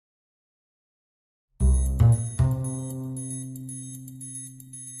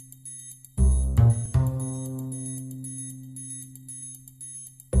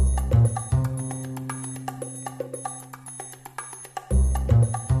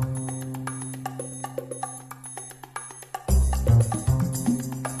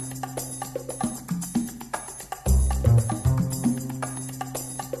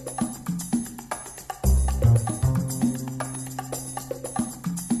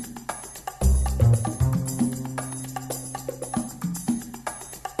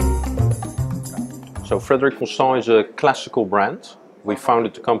So Frédérique Constant is a classical brand. We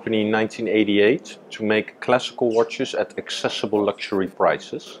founded the company in 1988 to make classical watches at accessible luxury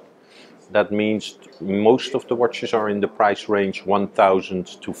prices. That means most of the watches are in the price range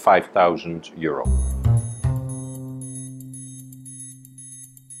 1,000 to 5,000 euro.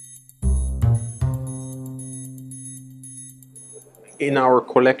 In our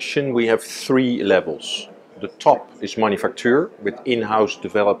collection we have three levels. The top is manufacture with in-house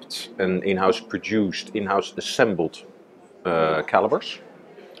developed and in-house produced, in-house assembled calibers.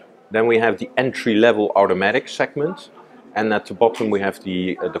 Then we have the entry-level automatic segment, and at the bottom we have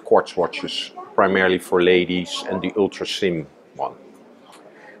the quartz watches, primarily for ladies, and the ultra slim one.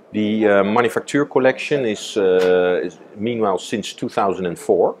 The manufacture collection is meanwhile since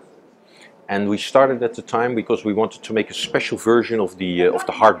 2004, and we started at the time because we wanted to make a special version of the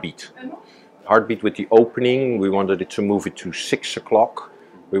heartbeat. Heartbeat with the opening. We wanted it to move it to 6 o'clock.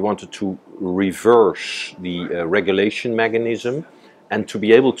 We wanted to reverse the regulation mechanism, and to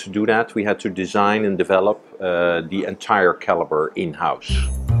be able to do that we had to design and develop the entire caliber in-house.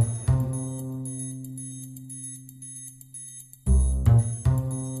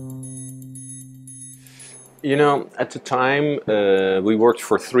 You know, at the time we worked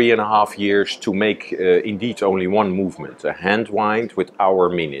for 3.5 years to make indeed only one movement, a hand wind with hour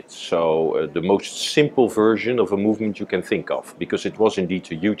minutes. So the most simple version of a movement you can think of, because it was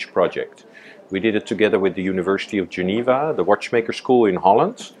indeed a huge project. We did it together with the University of Geneva, the watchmaker school in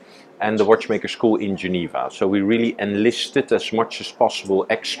Holland, and the watchmaker school in Geneva. So we really enlisted as much as possible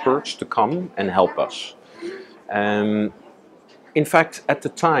experts to come and help us. In fact, at the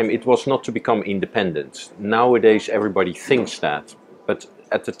time it was not to become independent. Nowadays everybody thinks that, but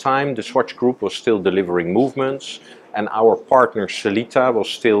at the time the Swatch Group was still delivering movements, and our partner Celita was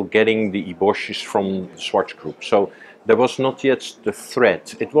still getting the ebauches from the Swatch Group. So there was not yet the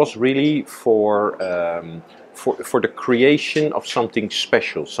threat. It was really for the creation of something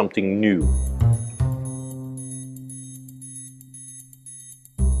special, something new.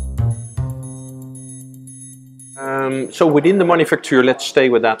 So within the manufacture, let's stay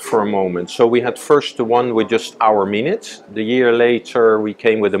with that for a moment. So we had first the one with just hour minute. The year later we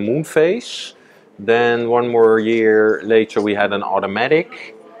came with a moon phase. Then one more year later we had an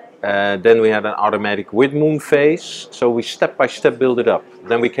automatic. Then we had an automatic with moon phase. So we step by step build it up.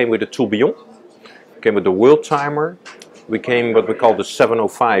 Then we came with a tourbillon. We came with the world timer. We came what we call the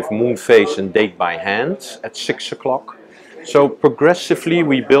 705 moon phase and date by hand at 6 o'clock. So progressively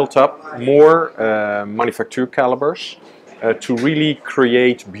we built up more manufacture calibers to really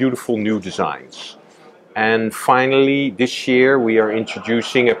create beautiful new designs. And finally this year we are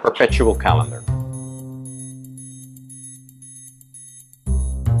introducing a perpetual calendar.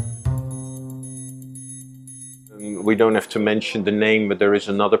 We don't have to mention the name, but there is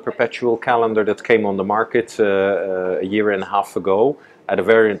another perpetual calendar that came on the market a year and a half ago at a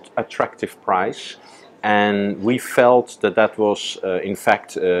very attractive price. And we felt that that was in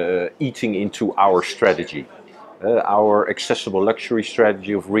fact eating into our strategy, our accessible luxury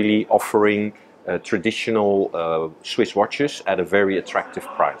strategy of really offering traditional Swiss watches at a very attractive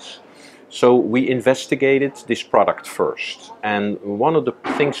price. So we investigated this product first, and one of the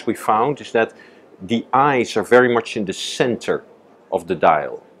things we found is that the eyes are very much in the center of the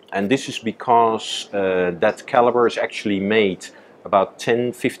dial, and this is because that caliber is actually made about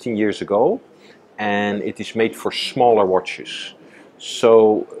 10-15 years ago, and it is made for smaller watches.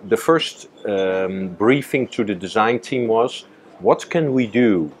 So the first briefing to the design team was, what can we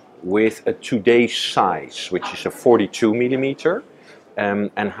do with a today's size, which is a 42 millimeter,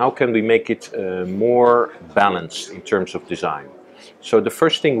 and how can we make it more balanced in terms of design? So the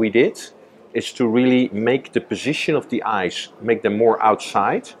first thing we did is to really make the position of the eyes, make them more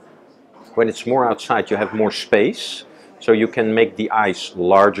outside. When it's more outside you have more space, so you can make the eyes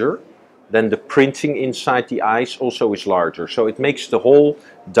larger. Then the printing inside the eyes also is larger, so it makes the whole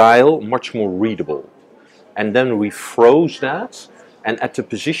dial much more readable. And then we froze that, and at the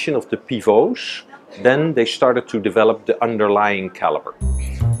position of the pivots, then they started to develop the underlying caliber.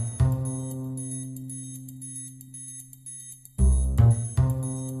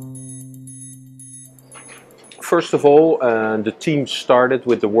 First of all, the team started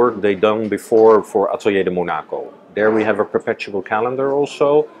with the work they'd done before for Atelier de Monaco. There we have a perpetual calendar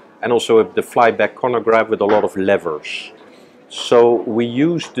also, and also the flyback chronograph with a lot of levers. So we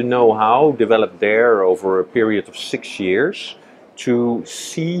used the know-how developed there over a period of 6 years to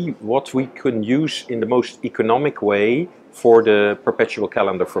see what we could use in the most economic way for the perpetual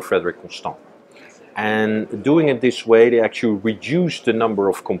calendar for Frédérique Constant. And doing it this way, they actually reduced the number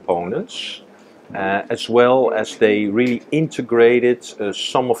of components, as well as they really integrated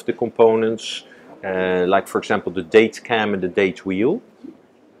some of the components like for example the date cam and the date wheel,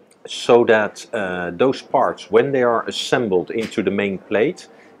 so that those parts, when they are assembled into the main plate,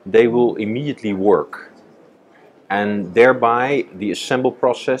 they will immediately work. And thereby the assembly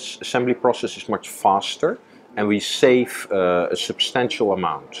process is much faster, and we save a substantial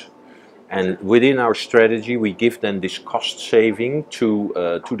amount. And within our strategy, we give then this cost saving to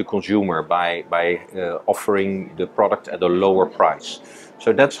the consumer by offering the product at a lower price.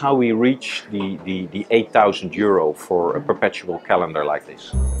 So that's how we reach the 8,000 euro for a perpetual calendar like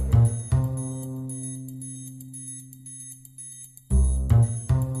this.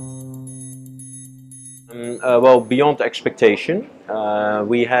 Well, beyond expectation,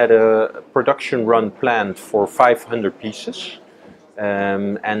 we had a production run planned for 500 pieces.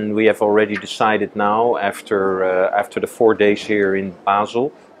 And we have already decided now, after the 4 days here in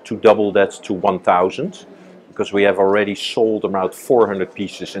Basel, to double that to 1,000, because we have already sold about 400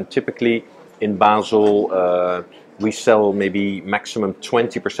 pieces. And typically in Basel, we sell maybe maximum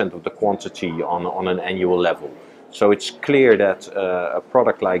 20% of the quantity on an annual level. So it's clear that a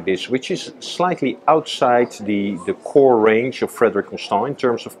product like this, which is slightly outside the core range of Frédérique Constant in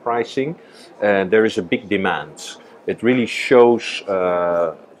terms of pricing, there is a big demand. It really shows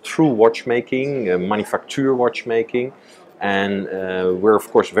true watchmaking, manufacture watchmaking, and we're of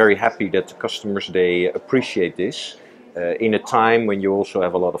course very happy that the customers, they appreciate this in a time when you also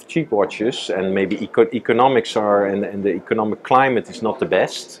have a lot of cheap watches, and maybe economics are and the economic climate is not the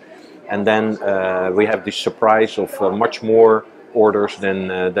best. And then we have this surprise of much more orders than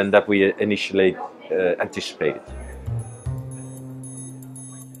that we initially anticipated.